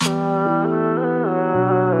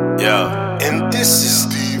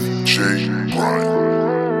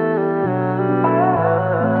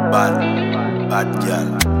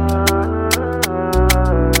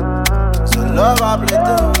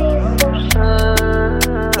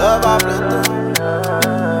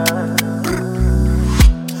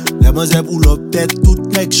Manger pour l'op tête tout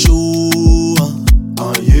mec chaud.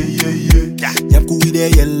 Ah yeah yeah yeah. Y'a couru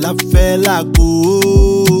derrière la fait la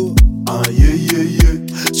go. Ah yeah yeah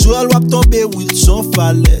yeah. Sur elle wap tombe with son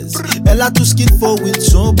falaise. Elle a tout ce qu'il faut with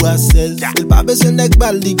son brassesse. Elle pas besoin d'être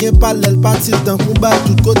bali, gen palel parti dans combat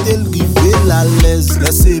tout côté le rive la laisse.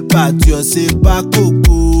 Là c'est pas Dieu, c'est pas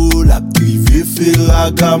coco. La privée fait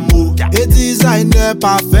ragamo. Et designer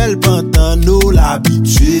pas fait le pantano.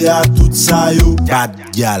 L'habitué à tout ça yo. Bad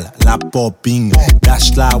gal, la popping.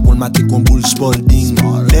 Dash la one maté kon boule spalding.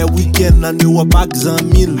 Les week-ends en Europe à 100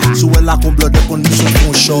 000. Sous elle la comble de conditions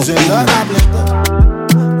qu'on shopping.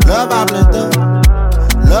 Love à plein temps.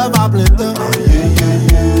 Love à plein temps. Yeah, yeah,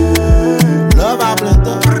 yeah. Love à plein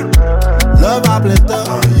temps. Love à plein temps.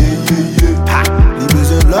 Yeah, yeah, yeah. Les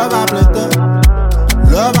besoins de love à plein temps.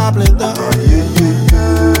 Love à plein temps. Yeah, yeah,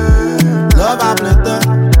 yeah. Love à plein temps.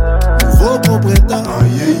 Faut qu'on prétend.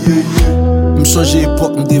 Yeah, yeah, yeah. M'songe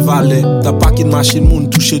époque m'dévalait. T'as pas qu'une machine moun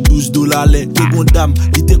touche $12 lait. T'es bon dame,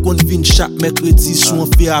 il te qu'on vient chaque mercredi. Sous un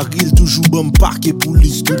Ferrari, toujours bon parquet pour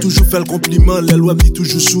lui. Toujours fait le compliment, l'elle web li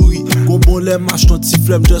toujours sourit. Qu'on bon lait marche ton petit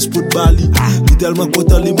flemme just pour bali. Il tellement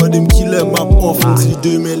content, li madame qui l'aime m'a off. M'dit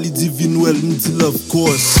demain, li dit vinouel, m'dit love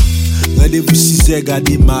course. Rendez-vous 6h,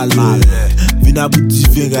 gardez mal. Vin à bout de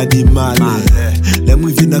vin, gardez mal. Les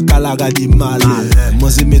mouilles viennent dans cala, gardez mal. Moi,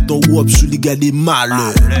 c'est mettre ton wop sous li, gardez mal.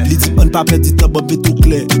 Li dit, on pas perdre du temps, bon, tout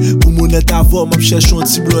clair. Pour mon net avant, m'a cherché un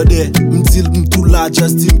petit blodé. M'dit, tout là,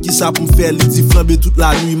 Justin, qui ça pour m'faire. Li dit, flamber toute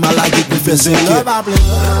la nuit, malade, pour faire 5 heures. Love à plein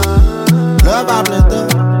temps. Love à plein temps.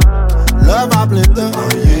 Love à plein temps.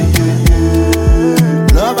 Yeah, yeah,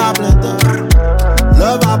 yeah. Love à plein temps.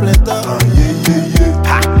 Love à plein temps. Yeah, yeah, yeah.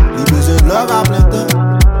 Love à plein temps.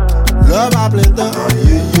 Love à plein temps.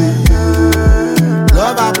 Yeah, yeah, yeah.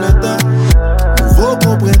 Love à plein temps. Faut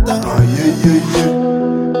qu'on prétend. Yeah, yeah, yeah.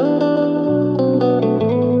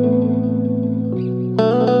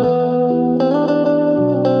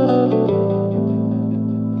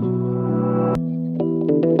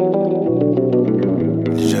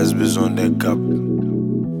 J'ai besoin d'un cap.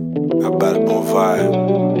 À bas le bon vibe.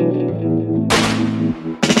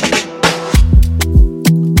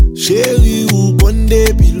 Chérie ou bonne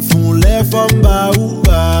depuis le fond les femmes ba ou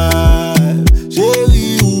vibe.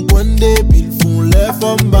 Chérie ou bonne depuis le fond les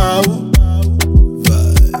femmes ba ou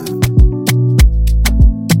vibe.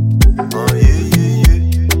 Oh yeah yeah yeah.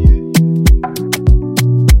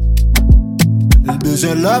 Le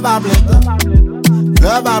besoin love à plein temps.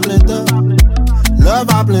 Love à plein temps.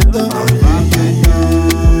 Love à plein temps. Oh yeah yeah yeah.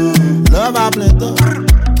 Love à plein temps.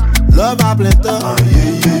 Love à plein temps. Oh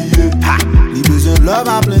yeah yeah yeah. Les besoins de love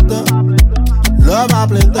à plein temps. Love à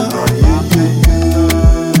plein temps. Yeah, yeah,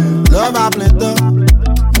 yeah. Love à plein temps.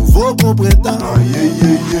 Nouveau qu'on prétend. Yeah,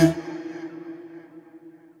 yeah, yeah.